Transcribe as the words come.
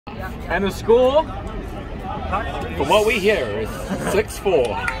And the score, From what we hear, is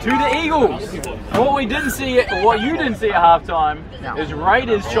 6-4 to the Eagles. And what we didn't see, or what you didn't see at halftime, is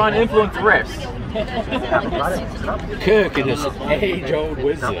Raiders trying to influence the refs. Kirk and his age-old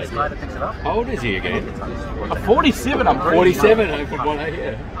wizard. How old is he again? A 47, I'm pretty 47, from what I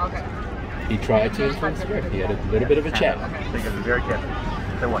hear. He tried to influence the ref. He had a little bit of a chat. Very careful.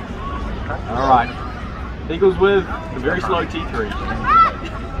 So what? All right. Eagles with a very slow T3.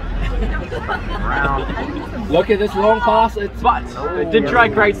 Look at this long pass. But it did try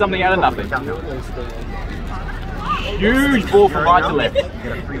and create something out of nothing. Huge ball from right to left.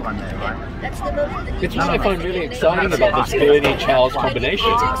 It's what I find really exciting about this Bernie-Charles combination.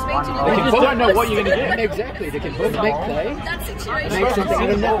 You just don't know what you're going to get. Exactly. They can both make play, make something out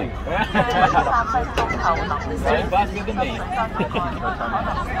of nothing.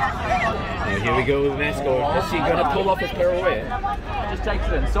 Now here we go with Mascot. Is he going to pull off his pirouette? Just takes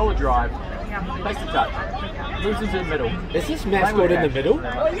it in. Solid drive. Takes the touch. Moves into the middle. Is this Mascot in the middle?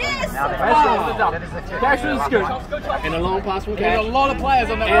 Cash with the scoop. And a long pass from There's Cash. a lot of players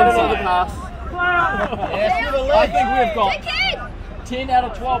on that And side. another pass. I think we've got 10 out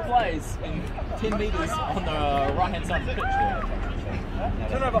of 12 plays in 10 metres on the right hand side of the pitch there.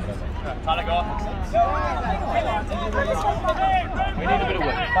 Turn over. Tyler, go off. We need a bit of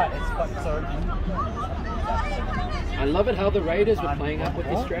work. I love it how the Raiders were playing up with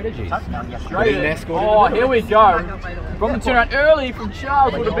the strategies. Raiders. Oh, here we go. From the turnaround early from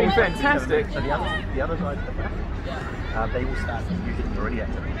Charles would have been fantastic. So the other side, they will start using already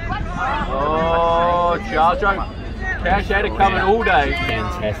actively. Oh, Charles Cash had it coming all day.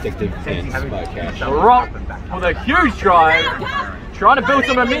 Fantastic defense by Cash. Rock with a huge drive. Trying to build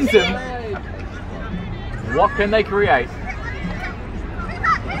some momentum. What can they create?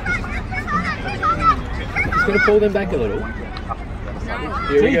 He's going to pull them back a little.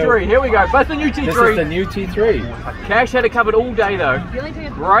 T3, here we go. That's the new T3. This is the new T3. Cash had it covered all day though.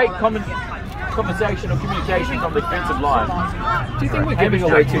 Great conversation or communication from the defensive line. Do you think we're giving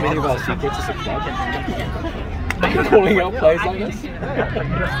away too many of our secrets as a club? Calling out plays like this?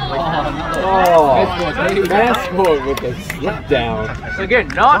 Oh, Mascot with a slip down. so again,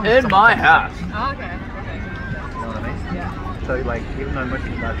 not in my house. Okay. You know what I mean? So like, even though most of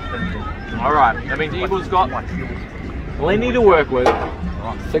you guys think All right, that means the Eagles got plenty to work with.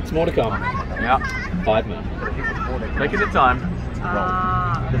 6 more to come. Yeah, 5 more. taking the time.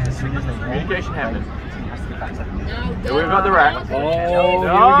 Communication happening. Here we've got the rack. Oh,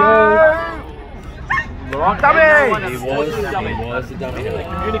 No! Laurent dummy! He was a dummy. The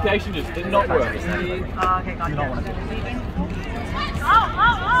communication just did not work. Okay, gotcha.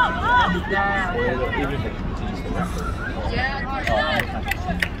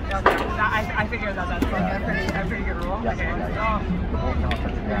 I figured that's a pretty good rule.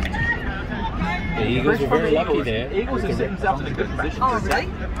 The Eagles were very lucky there. Eagles have set themselves in a good position. Oh, really?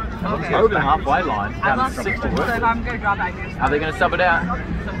 Okay. Over the halfway line, I down love to 6 to So if work. I'm going to drop back here. Are they going to sub it out?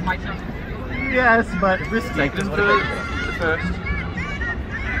 So my turn. yes, but risky. Take them to the first.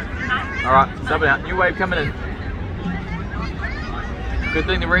 Alright, sub it out. New wave coming in. Good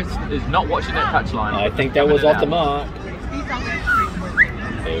thing the rest is not watching that touch line. I think that was off the mark.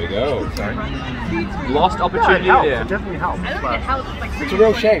 There we go. Lost opportunity It there. definitely helps. I look But at how it's like It's a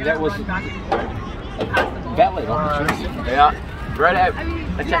real shame. That was a valid opportunity. Yeah, great I mean,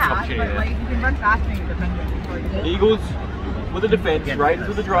 attacking yeah, opportunity but like there. you can run fast and you can defend it. Eagles with the defense, Raiders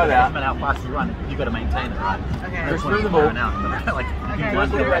with the drive no out. matter how fast you run, you got to maintain it, right? Okay. Push through the ball. Like, Okay. One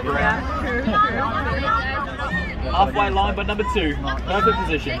little wrap around. Halfway line, but number 2. Perfect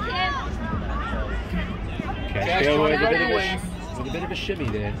position. Cash go with a bit of a shimmy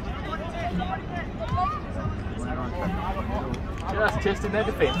there. Just testing their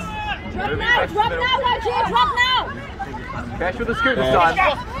defense. Drop now, Roger, drop now! Cash with the scoop this time.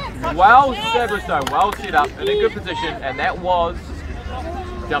 Well established though, well set up, in a good position, and that was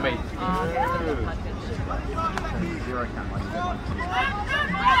dummy.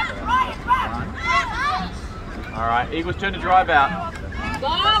 Alright, Eagles turn to drive out.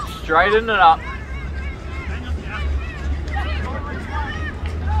 Stop! Straighten it up.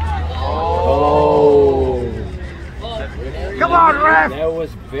 Oh. come on, ref! That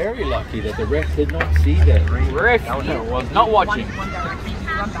was very lucky that the ref did not see that. Ref was not watching.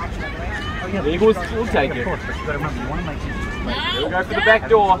 The Eagles will take it. Of course, but you got to remember, you want to make it. We'll go for the back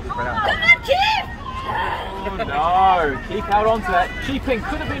door. Come on, Keith! Oh no, Keith held on to that. Cheaping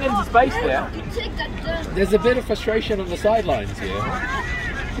could have been into space there. Take that. There's a bit of frustration on the sidelines here.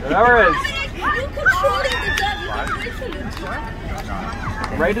 There is. You controlling the dog, you can wait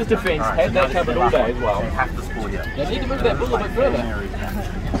for you. Raiders defense had that covered all day as well. Have to score, yeah. They need to move that ball a bit further.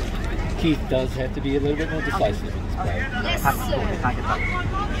 Keith does have to be a little bit more decisive in this play. Yes, Can't sir. get that.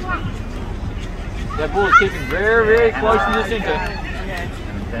 That ball is keeping very, very close to the centre.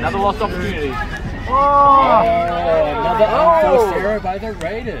 Another lost opportunity. Another unforced error by the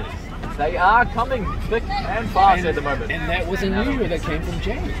Raiders. They are coming thick and fast at the moment. And that was unusual that came from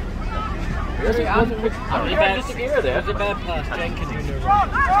Jane. Very unrealistic error there. It was a bad pass. Jane can do no wrong.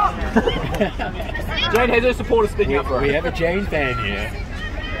 Jane has her supporters speaking up for her. We have a Jane fan here.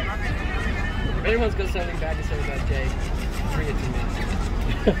 If anyone's got something bad to say about Jay, bring it to me.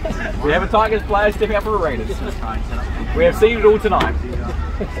 We have a Tigers player stepping up for the Raiders. We have seen it all tonight.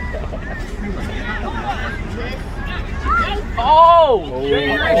 Oh!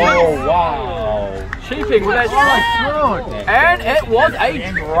 Wow. Cheaping with that strike. And it was a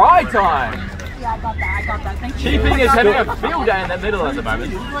try time. Yeah, I got that. Thank you. Cheaping is having a field day in the middle at the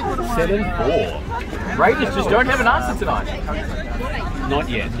moment. 7-4. Raiders just don't have an answer tonight. Not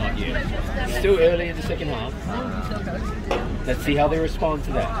yet. Still early in the second half. Let's see how they respond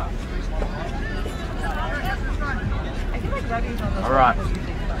to that. All right.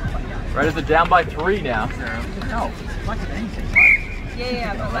 Raiders are down by 3 now.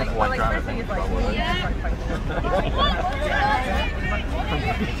 Yeah, but like first thing is like,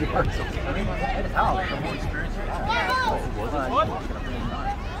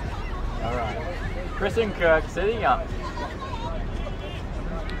 All right. Chris and Kirk setting up.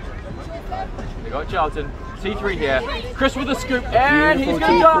 They got Charlton. T3 here. Chris with a scoop, and he's going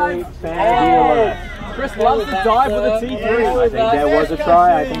to dive. Oh, Chris loves to dive with a T3. I think that was a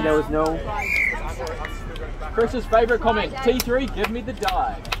try. I think there was no. Chris's favourite comment: T3, give me the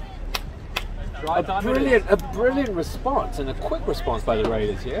dive. Try time it is. A brilliant response and a quick response by the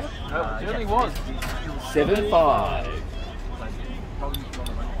Raiders. Yeah. Oh, it certainly was. 7-5.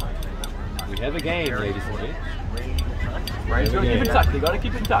 We have a game, ladies and gentlemen. Raiders got to keep in touch. They got to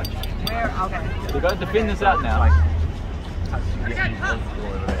keep in touch. where? Okay. They got to defend this out now.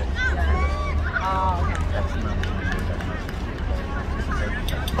 Oh,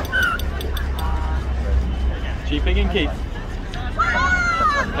 okay. Cheaping and Keith.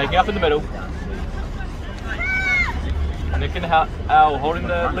 Taking up in the middle. Nick and Al holding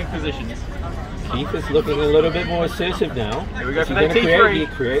the link positions. Keith is looking a little bit more assertive now. Here we go for He's that gonna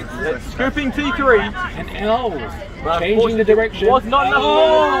T3. create. That's scooping T3. And Al But changing the direction. Was not enough.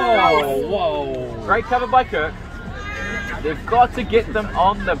 Oh, whoa. Great cover by Kirk. They've got to get them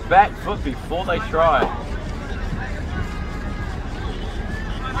on the back foot before they try.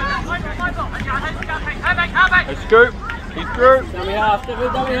 A scoop. He's through. Dummy half,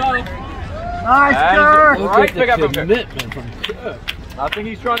 dummy half. Nice, And Kirk! Look great at pick up the from Kirk. commitment from Kirk. I think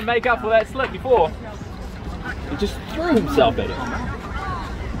he's trying to make up for that slip before. He just threw himself at it.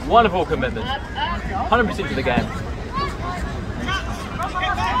 Wonderful commitment. 100% to the game.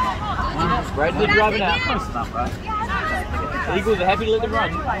 Bradley driving out. Close enough, right? Eagles are happy to let them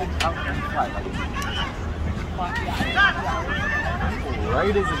run.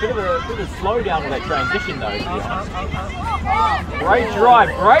 Raiders a bit of a slowdown with that transition though, to be honest. Great drive,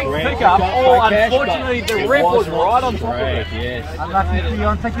 great pickup. Oh, unfortunately the ref was right on top of it. Yes. Unlucky,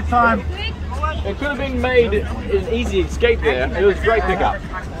 Keon. Take your time. It could have been made an easy escape there. It was a great pickup.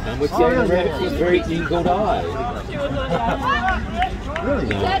 And we're seeing the ref with very eagle-eyed. Really?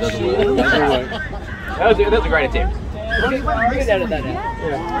 No, it doesn't work. It doesn't work. That was a great attempt. Get out of that now.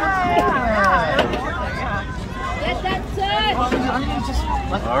 Get that touch.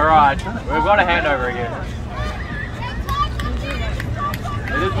 Alright, we've got a handover again.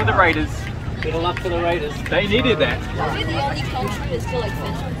 It is with the Raiders. Good luck for the Raiders. They needed that. We're the only country that's still like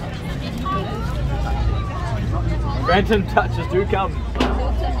phantom touch. Phantom touches do come. Like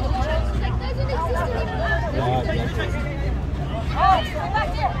doesn't exist anymore.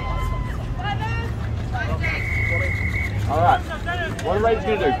 Alright, what are the Raiders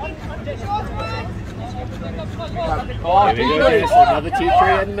going to do? Oh, Here we go, yes, another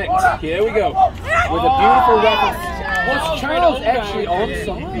 2-3 in the mix. Here we go. With a beautiful reference. Was Charles actually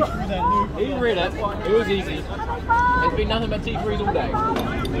onside? He read it. It was easy. There's been nothing but T3s all day.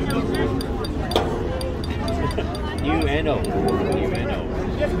 UNO.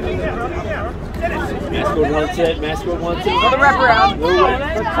 Mascot wants it. Mascot wants it. Another wraparound.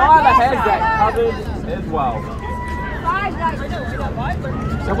 But Tyler has that covered as well.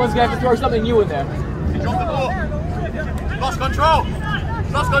 Someone's going to have to throw something new in there. Lost control!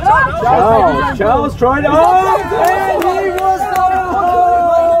 Lost control! Charles trying to. Oh, and he was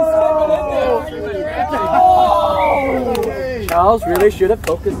the Charles really should have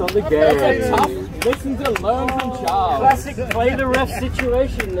focused on the That's a game. tough lesson to learn from Charles. Classic play the ref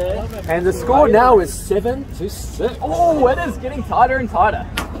situation there. And the score now is 7-6. Oh, it is getting tighter and tighter.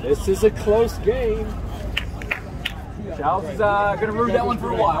 This is a close game. Charles is going to rue that one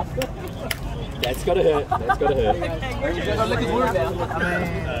for a while. That's gotta hurt. That's gotta hurt. He's going to lick his wound down. I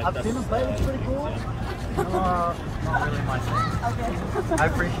mean, I've seen him play, it's pretty cool. Not really my thing. I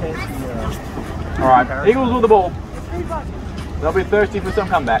appreciate the... Alright, Eagles with the ball. They'll be thirsty for some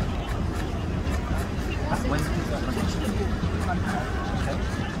comeback.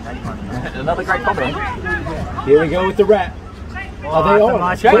 Another great comment. Here we go with the wrap. Are they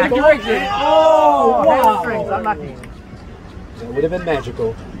on? Change the direction. Oh, wow. Unlucky. That would have been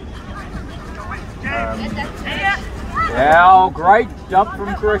magical. Now, great jump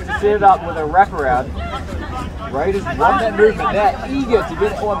from Chris to set it up with a wraparound. Raiders won that movement. They're eager to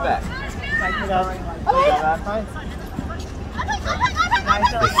get one back.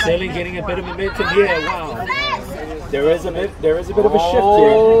 The Selling getting a bit of momentum here. Wow. There is a bit of a shift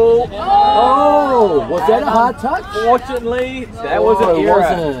here. Oh, was that a hard touch? Fortunately, that was an error.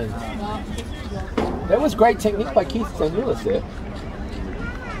 Wasn't. That was great technique by Keith Samuelis there.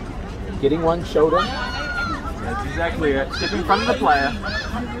 Getting one shoulder. That's exactly it. Step in front of the player,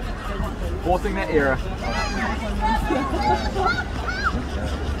 forcing that error.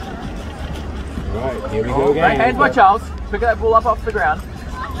 Right, here we go again. Great hands by Charles. Pick that ball up off the ground.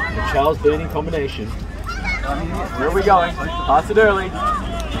 The Charles Burning combination. Where are we going? Pass it early.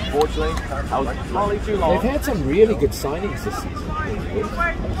 Unfortunately, that was slightly too long. They've had some really good signings this season.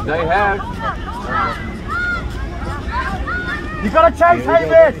 They have. You gotta chase,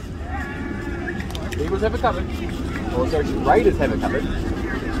 David! Eagles have it covered. Or sorry, Raiders have it covered.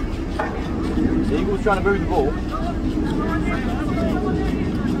 The Eagles trying to move the ball.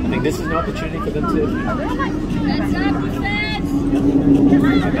 I think this is an opportunity for them to...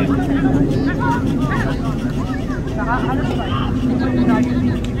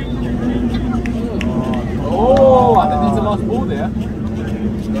 Oh, I think that's a lost ball there.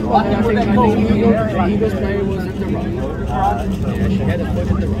 I think the Eagles player was in the wrong. Yeah, she had a foot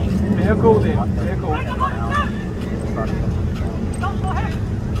in the wrong. Fair call then. Fair call.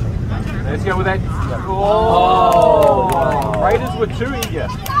 Let's go with that. Oh! Raiders were too eager.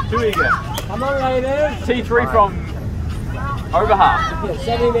 Too eager. Come on, Raiders. T3 from over half. Yeah,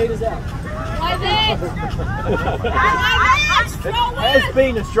 70 meters out. It has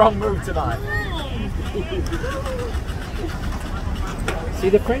been a strong move tonight. See,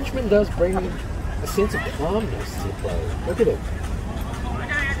 the Frenchman does bring a sense of calmness to play. Look at it.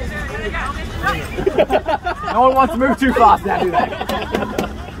 No one wants to move too fast now, do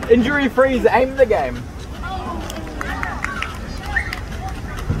they? Injury free is the aim of the game.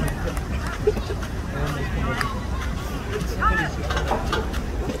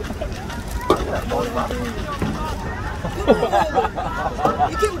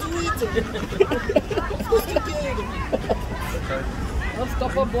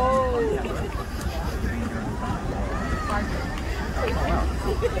 Unstoppable.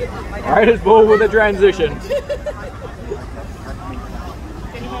 Raiders ball with a transition.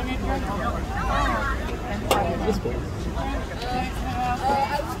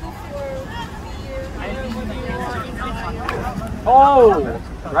 Oh!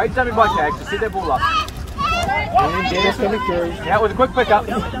 Great jumping by Cags to set that ball up. And Dennis coming through. Yeah, with a quick pickup.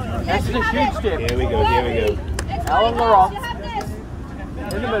 That's just a huge step. Here we go, here we go. Alan Laurent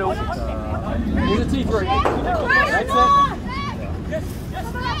in the middle. Here's a T3. That's it.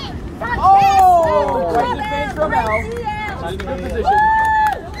 Oh! Great defense from Al. She's in a good position.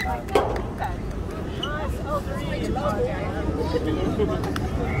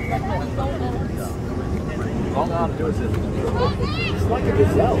 Long arm to assist. It's like a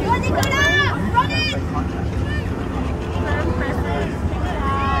gazelle.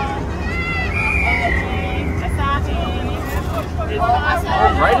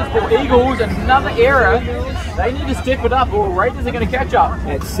 Raiders for Eagles, another error. They need to step it up or Raiders are going to catch up.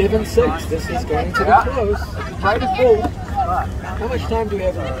 At 7-6, this is going to be close. Raiders ball. How much time do we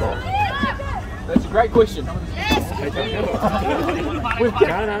have on the clock? That's a great question. I don't know.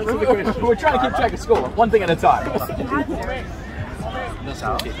 Can't answer the question. We're trying to keep track of score, one thing at a time.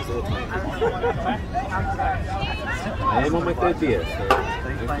 I am on my third beer, so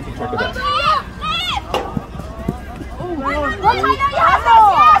I'm keeping track of that.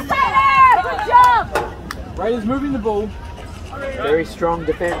 Good job! Raiders moving the ball. Very strong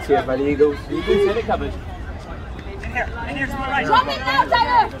defense here by the Eagles. The Eagles had it covered. Drop it now,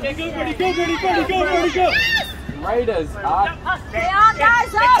 Tyler! Raiders are Stay on,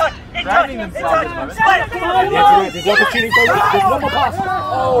 guys, up! grabbing themselves at the moment. There's opportunity for there's one more pass.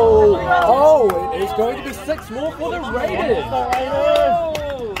 Oh, it is going to be 6 more for the Raiders.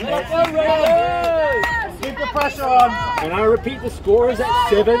 Let's go, Raiders! the pressure on. And I repeat, the score is at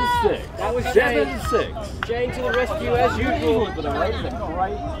 7-6. That was Jane. 7-6. Jane to the rescue as usual.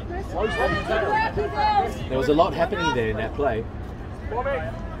 There was a lot happening there in that play.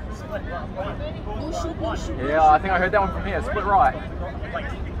 Yeah, I think I heard that one from here. Split right.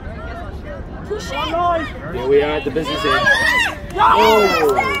 Here we are at the business end. Oh!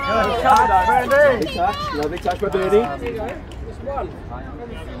 Big touch. Lovely touch by Birdie.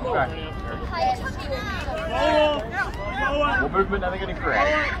 More movement are they going to create?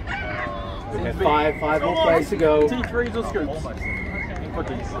 We have five more plays to go. T3s or scoops? And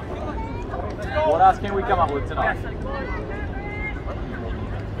cookies. What else can we come up with tonight?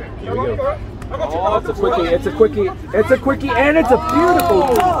 Here we go. Oh, it's a quickie, it's a quickie, it's a quickie, and it's a beautiful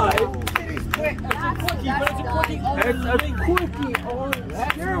dive. It's a quickie on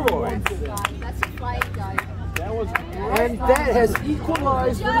steroids. That's a flying dive. And that has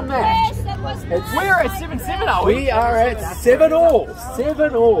equalized the match. We're at 7-7, are we? We are at 7-all.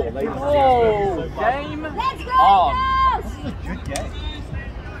 7-all, ladies and Oh, game Let's go, on. girls!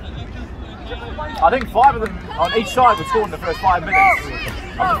 I think 5 of them on each side would score in the first 5 minutes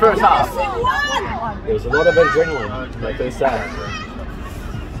of the first half. There was a lot of adrenaline in that first half.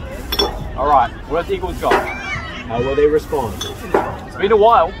 Alright, where's the Eagles gone? How will they respond? It's been a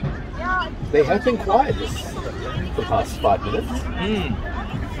while. They have been quiet for the past 5 minutes.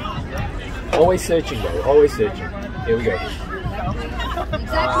 Always searching though, always searching. Here we go.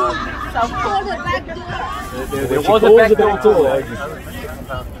 Exactly. Call the back door. There was a back door.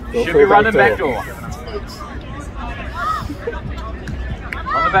 Should be running back door.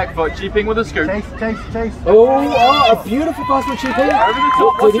 On the back foot, cheaping with a scoop. Chase. Oh, a beautiful pass from Chico. Over the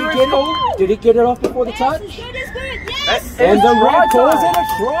top, Did he get it? Did he get it off before the touch? Good, yes! And the red calls it a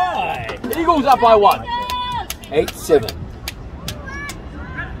try. Eagles up by 1. 8-7.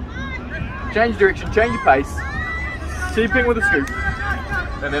 Change direction, change your pace. Cheaping with a scoop.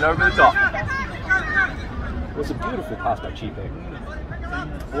 And then over the top. It was a beautiful pass by Chico.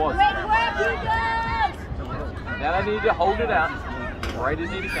 Was. Great work, you girls! Now they need to hold it out. Raiders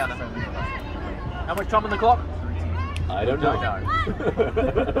need a counter. How much time on the clock? I don't know.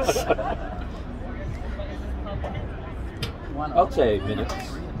 I'll say minutes.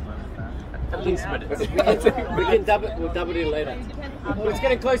 At least minutes. We can we'll double it later. Oh, it's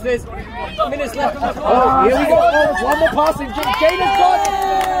getting close. There's minutes left on the clock. Oh, here we go. Oh, one more passing. Jaden's got it.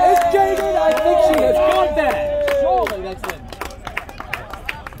 It's Jaden. I think she has got that. Surely that's it.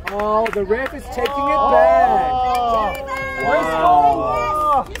 Oh, the ref is taking it back.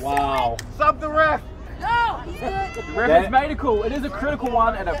 Wow. Wow. Sub the ref. No, he's good. The ref has made a call. It is a critical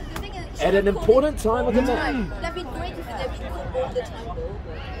one and The thing is, At an important time of the match. that'd be great if they'd be good all the time though.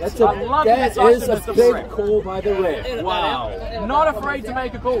 That's I love the that is a decisiveness of the big ref. call by the ref. Wow. not afraid to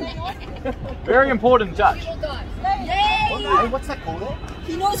make a call. Very important touch. Yay! What's that called?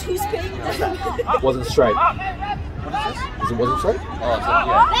 He knows who's paying the Wasn't straight. Wasn't straight? Let's go,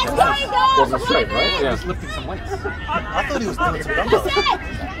 girls! Wasn't straight, right? Yeah. He's lifting some weights. I thought he was doing some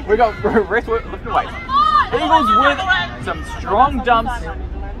dumbbells. We got rest lifting weights. Eagles with some strong jumps.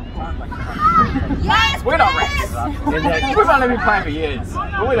 Yes! We're not refs. We've only been playing for years.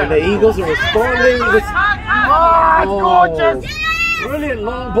 But we don't And the Eagles are responding with gorgeous! brilliant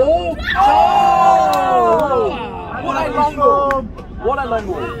long ball. Oh! What a long ball! What a long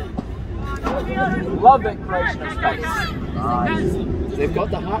ball! Love that creation of space. They've got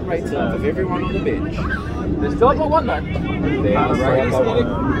the heart rates up of everyone on the bench. They're still up by 1 though. They are right up by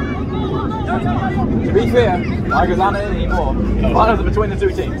 1. To be fair, Tigers aren't in it anymore. Finals are between the 2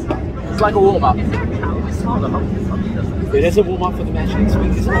 teams. It's like a warm-up. It is a warm-up for the match next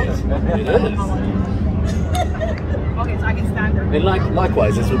week, isn't it? It is. Okay, so I can stand there. And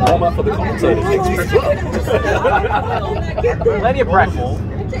likewise, it's a warm-up for the commentators next week as well. Plenty of practice.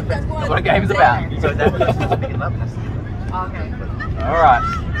 That's what a game's about. So that means he's picking up. Okay. Alright,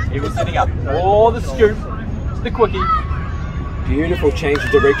 he was sitting up. Oh, the scoop. It's the quickie. Beautiful change of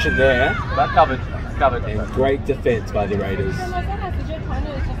direction there. That covered. Covered. And great defense by the Raiders. So my friend has the jet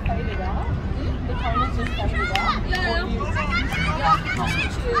toner is just faded out. The toner's just faded out.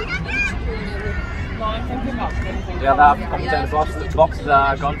 No, I can pick up anything. Yeah, that commentator boxes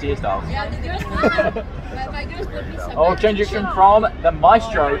are gone to your styles. Yeah, the girls my girls bought me some. Oh, change direction from the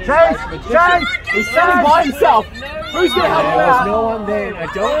maestro. Chase! He's standing by himself. Who's there? There was no one there. I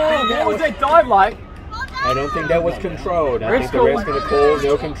don't think What was that dive like? I don't think that was controlled. I Ref's think the calling. ref's going to call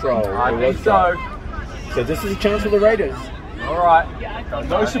no control. I It think was so. done. So this is a chance for the Raiders. Alright.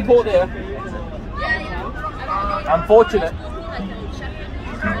 No support there. Unfortunate.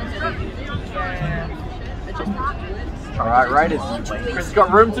 Alright, Raiders. Chris has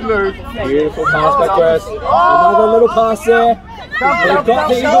got room to move. Beautiful pass by Chris. Another little pass there. They've got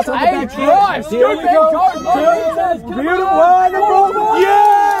the Eagles on the back Bryce, Here we go. Beautiful. Wonderful.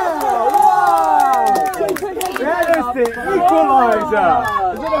 Yeah! Wow! That is the equalizer.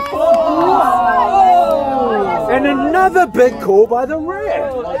 And another big call by the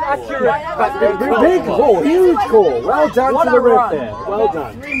ref. Accurate. But big call, huge call. Well done to the ref there. Well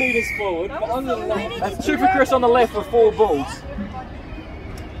done. 3 meters forward, but on the left. That's 2 for Chris on the left with 4 balls.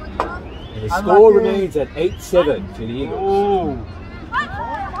 And the score remains at 8-7 to the Eagles. Ooh.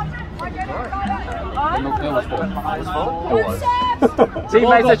 It was.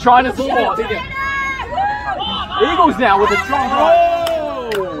 Teammates are trying to support. Eagles now with a strong right.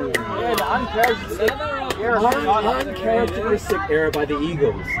 Yeah, the Uncharacteristic error by the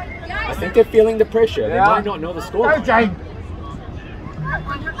Eagles. I think they're feeling the pressure. They might not know the score. Go, Jane!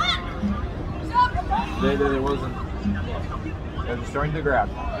 There wasn't. They're just throwing to the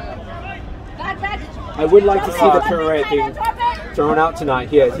ground. I would like to see the pirouette being thrown out tonight.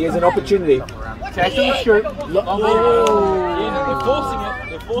 Here's an opportunity. Catch and scoop. They're forcing it.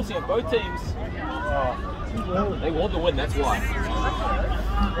 They're forcing it. Both teams. They want to win, that's why.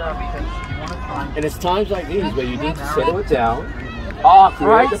 And it's times like these where you need to settle it down. Oh,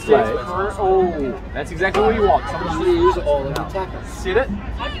 great the sit. play. Oh, that's exactly what you want. Someone to use all of the tackle. Sit it.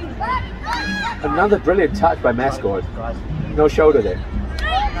 Another brilliant touch by Mascot. No shoulder there.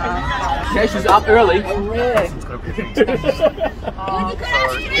 Cash is up early.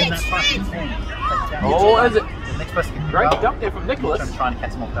 Oh, is it? Great dump there from Nicholas. I'm trying to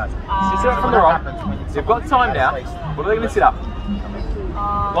catch them off guard. Set it from the right. They've got time now. What are they going to set up?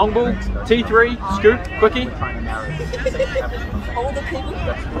 Long ball, T3, scoop, quickie.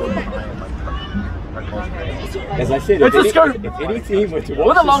 As I said, It's a if scoop. any team were to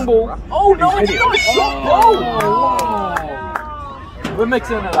With a long ball. Oh no, it's not a shot ball. Oh. We're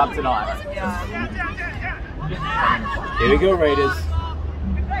mixing it up tonight. Here we go, Raiders.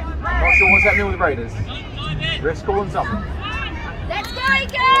 I'm not sure what's happening with the Raiders. Ref's calling something. Let's go,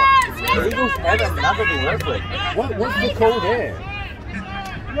 Eagles! The Eagles have another to work with. What's the call there?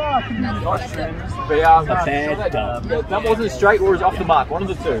 Not sure. But A bad dump. that wasn't straight or was off the mark. One of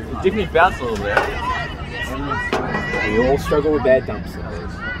the two. It definitely bounced a little bit. We all struggle with bad dumps.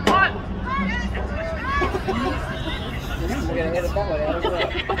 We're going to hit it that way out of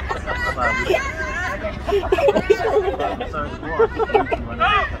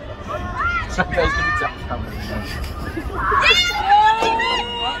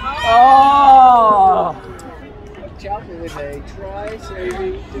Oh! Chapel with a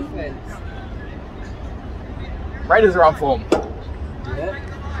try-saving defense. Raiders are on form. Yep.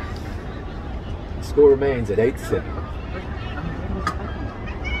 Score remains at 8-7.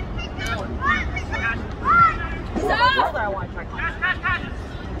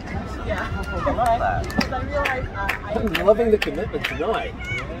 I'm loving the commitment tonight.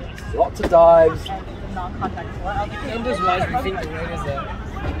 Lots of dives. Enders-wise, we think the Raiders are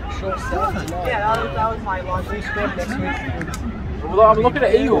short staffed tonight. Yeah, that was my loss. We scored next week. Well, I'm looking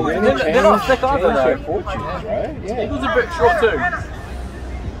at Eagles. They're not thick either, though. Fortunes, right? Yeah. Eagles are a bit short, too.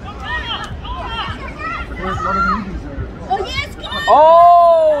 Oh, yes, go!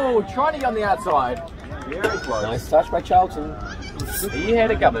 Oh! Trying to get on the outside. Very close. Nice touch by Charlton. He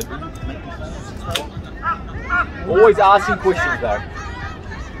had it covered. Always asking questions, though.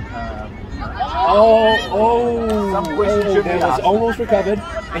 Some questions should be that was asked. almost recovered.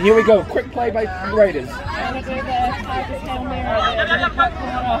 And here we go. Quick play by the Raiders. Trying to do the Tigers Hail Mary there, but they can't pull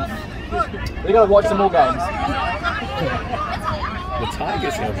it off. We're going to watch some more games. The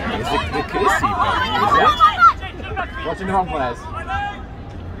Tigers have is the courtesy play. Watching the wrong players.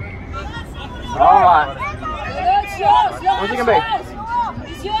 Alright. What's it going to be?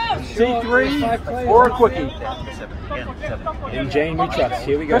 T3 or a quickie? In Jane we trust.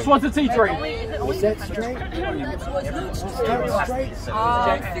 Here we go. Chris wants a T3. Was that straight?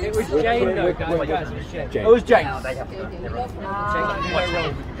 It was Jane, though, guys. It was Jane. It was Jane.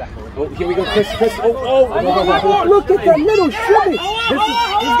 Oh, here we go, Chris. Oh, look at that little shimmy.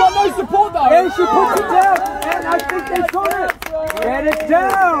 He's got no support though. And she puts it down. And I think they got it. And it's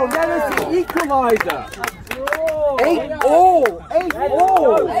down. That is the equalizer. 8-all.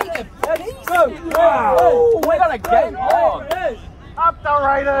 8-all. Wow. Oh, we got a game on. Up the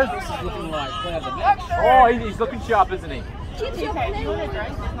Raiders. Oh, he's looking sharp, isn't he?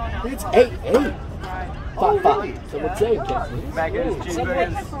 It's 8-8. 5-5. So we're saying, Captain. Maggers,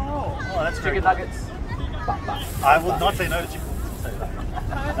 cheeseburgers. Oh, that's chicken nuggets. I will not say no to chicken.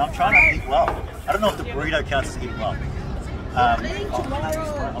 No, I'm trying to eat well. I don't know if the burrito counts as eating well.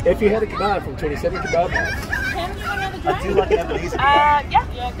 If you had a kebab from 27 Kebab House, I do like an Ebenezer.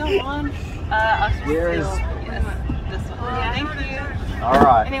 Yeah, go on. Here's. Yes, this one. Thank you. All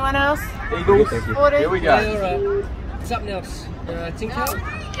right. Anyone else? Eagles. Here we go. Something else. Tinker?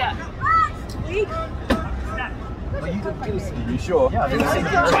 Yeah. Are you sure? Yeah.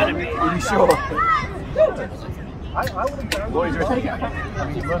 Are you sure? I wouldn't go. Lloyd's ready.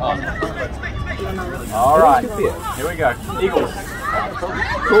 All right. Here we go. Eagles.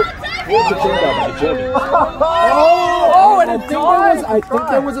 Oh, and I think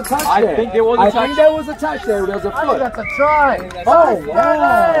there was a touch there. I think there was a touch. I think there was a touch there. There was a foot. That's a try. Oh,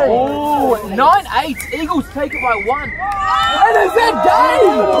 wow. Oh, 9-8. Eagles take it by 1. And is that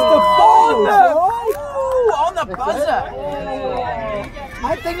game? It was On the buzzer.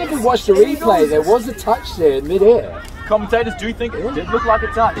 I think if you watch the replay, there was a touch there in midair. Commentators do think it did look like a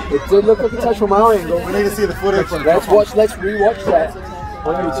touch. It did look like a touch from our angle. We need to see the footage. Let's rewatch that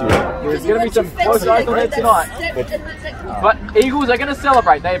on YouTube. There's going to be some close eyes on it tonight. But Eagles are going to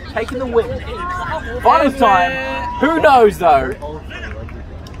celebrate. They have taken the win. Finals time. Who knows though?